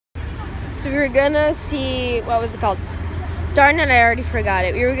So we were gonna see, what was it called? Darn it, I already forgot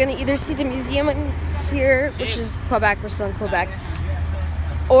it. We were gonna either see the museum in here, which is Quebec, we're still in Quebec,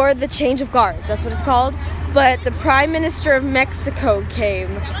 or the change of guards, that's what it's called. But the Prime Minister of Mexico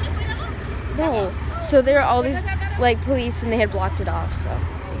came. No. So there were all these like police and they had blocked it off, so.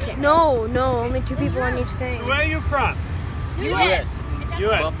 No, only 2 people on each thing. So where are you from? U.S.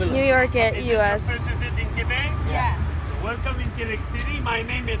 U.S. New York, U.S. Is this your first visit in Quebec? Yeah. Welcome in Quebec City. My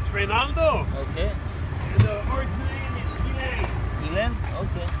name is Ronaldo. Okay. And the horse name is Elaine. Elaine?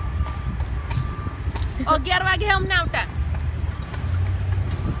 Okay. Oh, get away, get him now.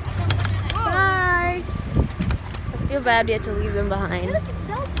 Bye. I feel bad we had to leave them behind.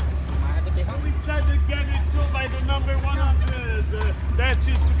 We started gathered tour by the number 100. That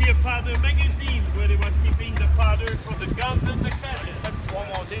used to be a father magazine where they was keeping the father for the guns and the carriage. On va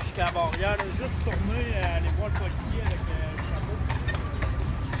monter jusqu'à la barrière, là, juste tourner, aller voir le policier avec le chapeau.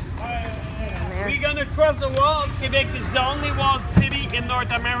 We're gonna cross the wall. Quebec is the only walled city in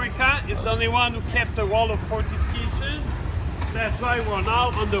North America. It's the only one who kept a wall of fortifications. That's why we're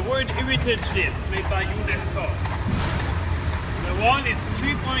now on the World Heritage List made by UNESCO. The wall is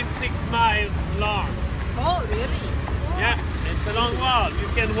 3.6 miles long. Oh, really? Yeah, it's a long wall. You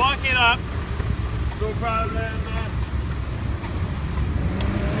can walk it up. No problem.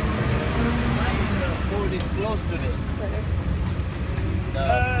 Food is close to it.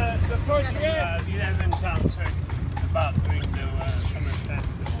 The fort, 11 concerts about during the summer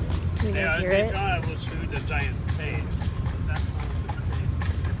festival. Can you guys hear it? I will show you the giant stage. That's one of the things.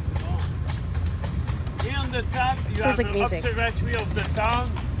 Here on the top, you have like an music. observatory of the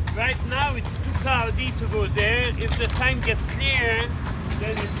town. Right now, it's too cloudy to go there. If the time gets clear,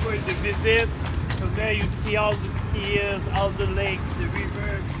 then it's worth the visit. So there you see all the skiers, all the lakes, the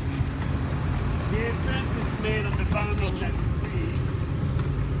river. The entrance is made on the bottom of that street.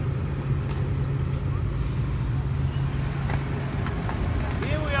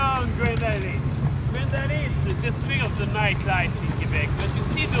 Here we are on Grand Allée. Grand Allée is the district of the nightlife in Quebec. But you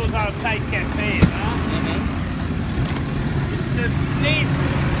see those outside cafes, huh? It's the place to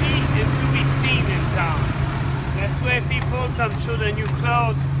see and to be seen in town. That's where people come show their new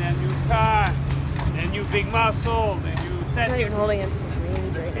clothes, their new car, their new big muscle, their new It's not even holding into the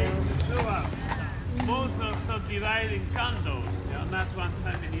rings right now. show up. Most are subdivided in condos, not one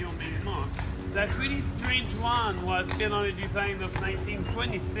family or maybe more. That really strange one was built on a design of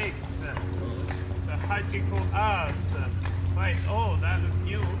 1926. It's a hierarchical house, quite old. That looks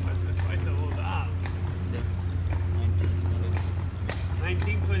new, but it's quite an old house.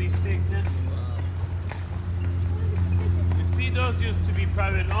 1926. You see, those used to be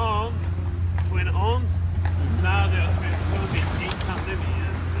private owned, twin owned. Now they're transformed in 8 condominiums.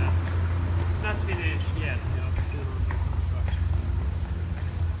 It's not finished yet. Still on the construction.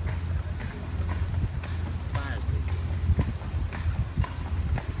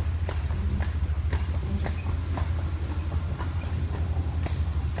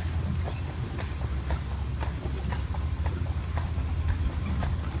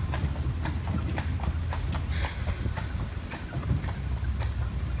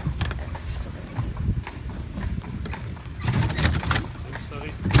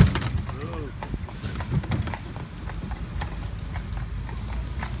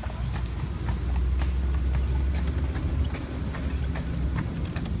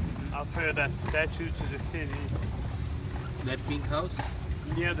 Offer that statue to the city. That pink house?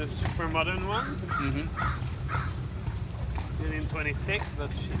 Yeah, the super modern one. Built in 26, but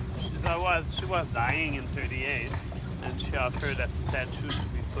she was dying in 38, and she offered that statue to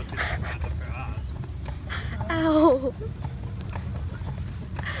be put in front of her house. Ow!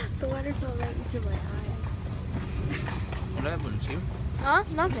 The water fell right into my eye. What happened, Sim? Huh?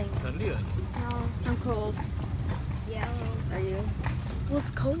 Nothing. Earlier. No, I'm cold. Yeah. Are you? Well,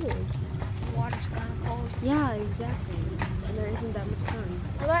 it's cold. The water's kind of cold. Yeah, exactly. And there isn't that much sun.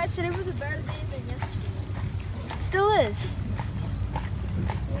 Although today was a better day than yesterday. It still is.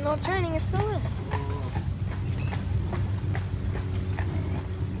 Even though it's raining, it still is.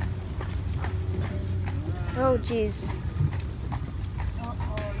 Oh, jeez.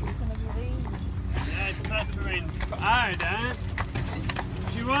 Uh-oh, it's gonna be raining. Yeah, it's not very hard, huh?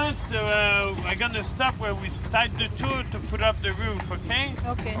 If you want, I'm gonna stop where we start the tour to put up the roof, okay?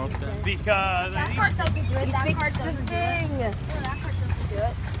 Okay. Because That part doesn't do it. That part Fix the doesn't do it. thing. No, that part doesn't do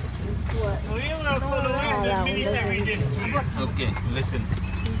it. What? so here we're following that the one military doesn't. district. Okay, listen.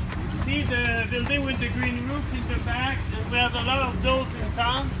 See the building with the green roof in the back, and we have a lot of those in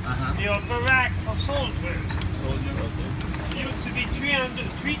town. They are barracks for soldiers. Soldier, okay. There used to be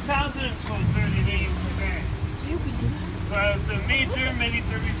 3,000 soldiers in the Quebec. So it was a major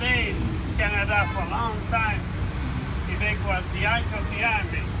military base. Canada for a long time. Quebec was the height of the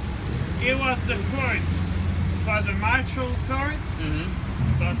army. It was the court. It was a martial court,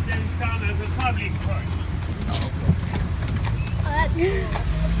 but then come as a public court. Oh, that's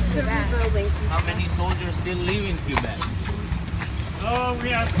The buildings and How stuff. many soldiers still live in Quebec? Oh, we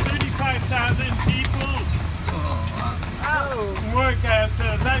have 35,000 people Oh. who work at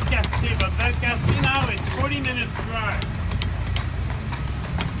Valcartier, but Valcartier now it's 40 minutes drive.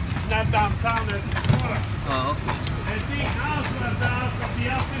 It's not downtown as before. Oh, okay. The big house was the house of the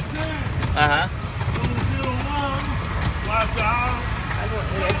officer. Uh-huh. 201 was the house. I don't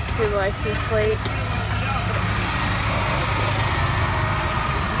think I see the license plate. The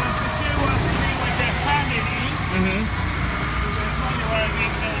officer was living with their family. That's why they were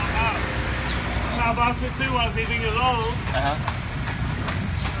living in the house. Now the officer was living alone. Uh-huh.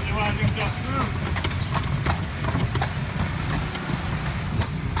 They were living just room.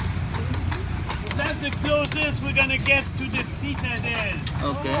 That's the closest we're gonna get to the citadel.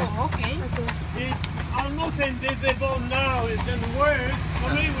 Okay. okay. It's almost invisible now. It's been worse.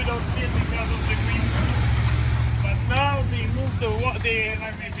 Normally we don't see it because of the green roof. But now they moved they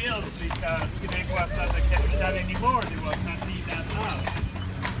have rebuilt because Quebec was not the capital anymore. They was not need that now.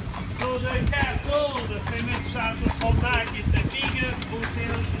 So the castle, the famous Chateau Frontenac, is the biggest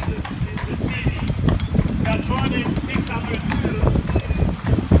hotel in the city. That's more than 600 rooms.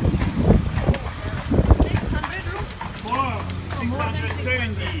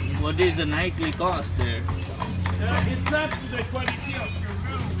 630. What is the nightly cost there? It's up to the quality of your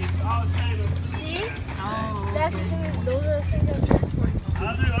room. It's all kind of. See? That's the thing. Those are the things that transport.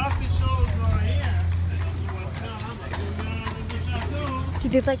 Other officials are here. I don't know what's going on. The chateau. He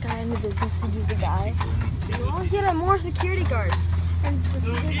did like guy in the business and he's the guy. Oh, yeah, more security guards. And the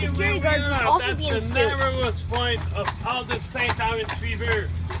So here security where guards we would are, also that's be in the suits. narrowest point of all the St. Lawrence River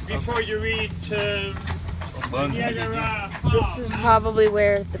before you reach Niagara Falls. This is probably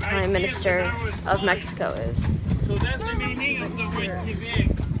where the Right Prime here, Minister the narrowest of point. Mexico is. So that's the meaning of the word Quebec.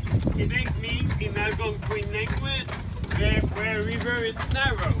 Quebec means in Algonquin language where river is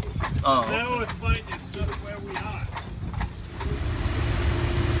narrow. Oh. Narrowest point is just where we are.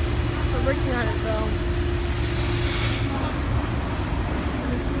 We're working on it though.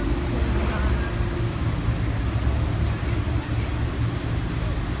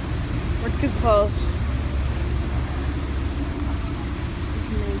 We're too close. There's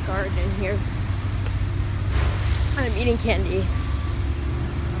a mini garden in here. I'm eating candy.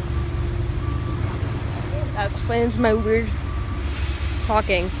 That explains my weird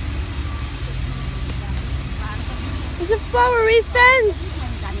talking. There's a flowery fence!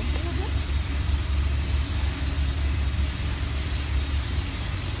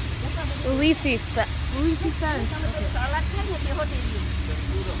 Leafy fence.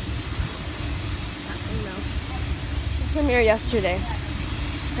 I came here yesterday.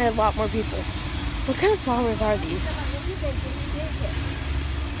 I had a lot more people. What kind of flowers are these?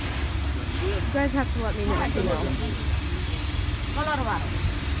 You guys have to let me know if you know.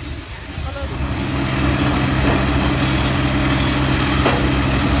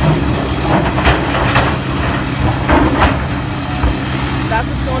 That's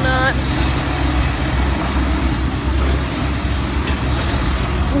what's going on.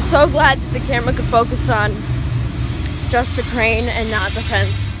 I'm so glad that the camera could focus on just the crane and not the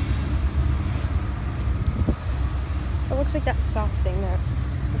fence. It looks like that soft thing that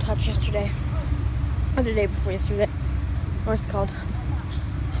I touched yesterday. Or the day before yesterday. What's it called?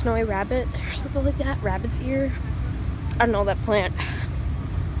 Snowy rabbit or something like that. Rabbit's ear. I don't know that plant.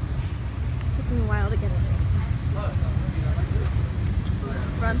 Took me a while to get it.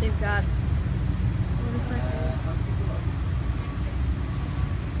 Front they've got motorcycles.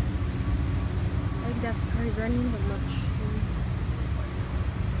 I think that's cars running, but much.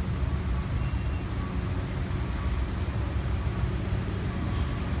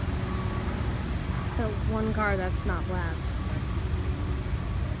 The one car that's not black.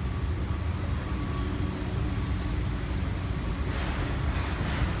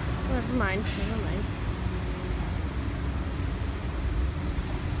 Never mind, never mind.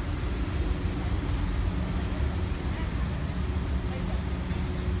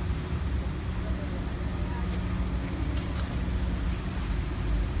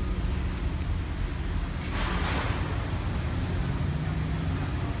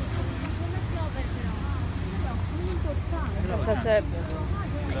 Guess that's it.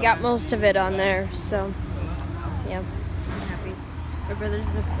 I got most of it on there, so yeah, I'm happy. My brother's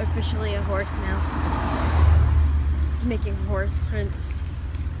officially a horse now. He's making horse prints.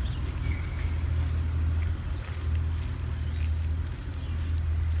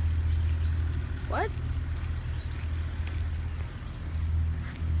 What?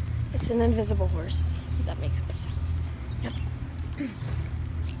 It's an invisible horse. That makes more sense. Yep.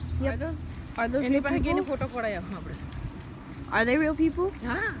 Yep. Are those real people? photo Are they real people?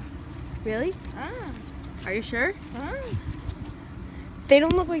 Ah. Really? Ah. Are you sure? Ah. They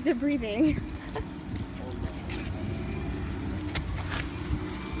don't look like they're breathing.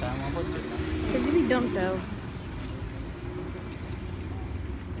 They really don't though.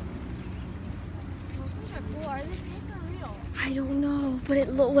 Are they fake or real? I don't know, but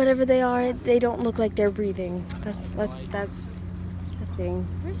whatever they are, they don't look like they're breathing. That's the thing.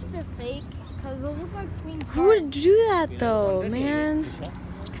 Pretty sure they're fake because those look like Queen's Who would do that though, man?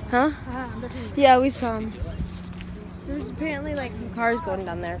 Huh? Yeah, we saw them. There's apparently like some cars going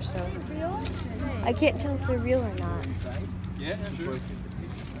down there, so I can't tell if they're real or not. Yeah, sure.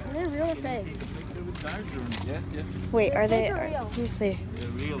 Are they real or fake? Yes, yes. Wait, are they? fake or real? Seriously? They're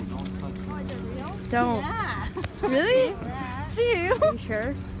real, don't touch them. Oh, they're real? Don't. Yeah. Really? Yeah. See you? Are you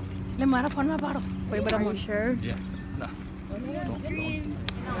sure? Le mara pon ma baro. Pwede ba Are mo? you sure? Yeah. Green.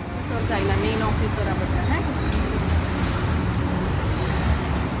 So dai la main office ora ba na.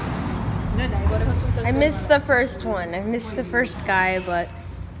 No dai gore hospital. I missed the first one. I missed the first guy, but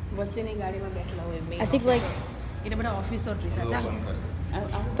बच्चे ने गाड़ी में बैठला हुए main. I think like, इधर बड़ा office और रिसा चल.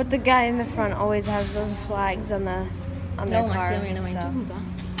 but the guy in the front always has those flags on their car. So,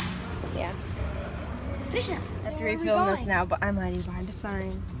 yeah. I have to refilm this now, but I'm hiding behind a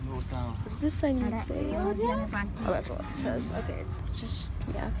sign. No down. What does this sign even say? Oh, that's what it says. Okay, just,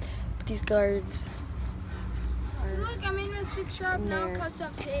 yeah. These guards. Look, I made my 6 sharp now There. cuts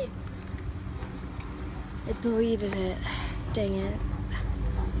up tape. It deleted it. Dang it.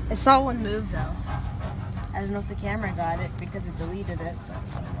 I saw one move though. I don't know if the camera got it because it deleted it. But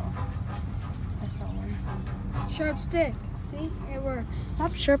I don't know. I saw one. Sharp stick. See? It works.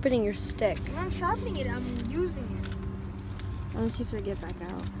 Stop sharpening your stick. I'm not sharpening it, I'm using it. Let me see if they get back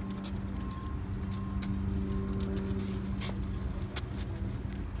out.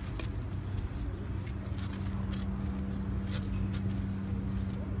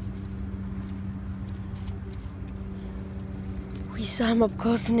 We saw him up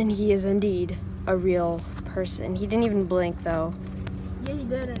close and then he is indeed a real person. He didn't even blink though. Yeah, he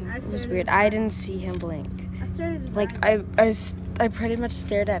didn't. It was weird. I didn't see him blink. I started his Like eyes. I pretty much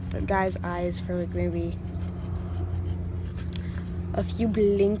stared at the guy's eyes for like maybe a few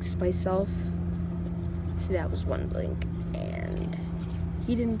blinks myself. See, that was one blink and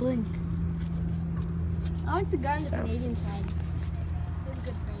he didn't blink. I like the guy on the So. Canadian side. He has a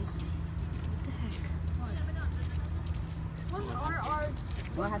good face. What the heck?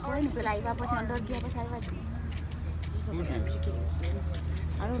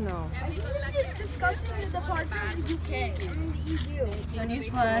 I don't know. I think we're discussing the departure of the UK. I mean the EU. So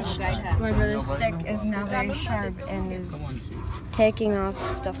newsflash, my brother's stick is now very sharp and is taking off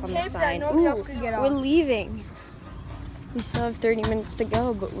stuff on the Tape that sign. nobody Ooh, else could get we're off. leaving. We still have 30 minutes to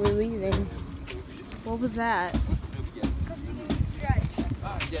go, but we're leaving. What was that? Because we can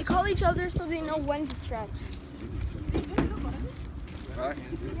stretch. They call each other so they know when to stretch.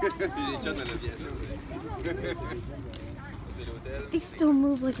 They still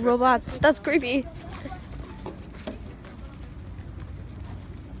move like robots. That's creepy.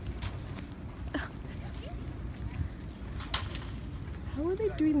 How are they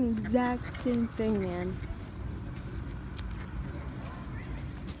doing the exact same thing, man?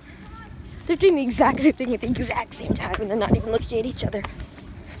 They're doing the exact same thing at the exact same time and they're not even looking at each other.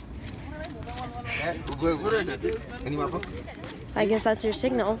 I guess that's your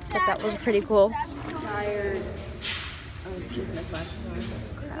signal, but that was pretty cool.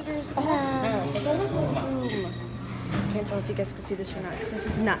 Visitors pass. Can't tell if you guys can see this or not, because this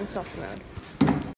is not in selfie mode.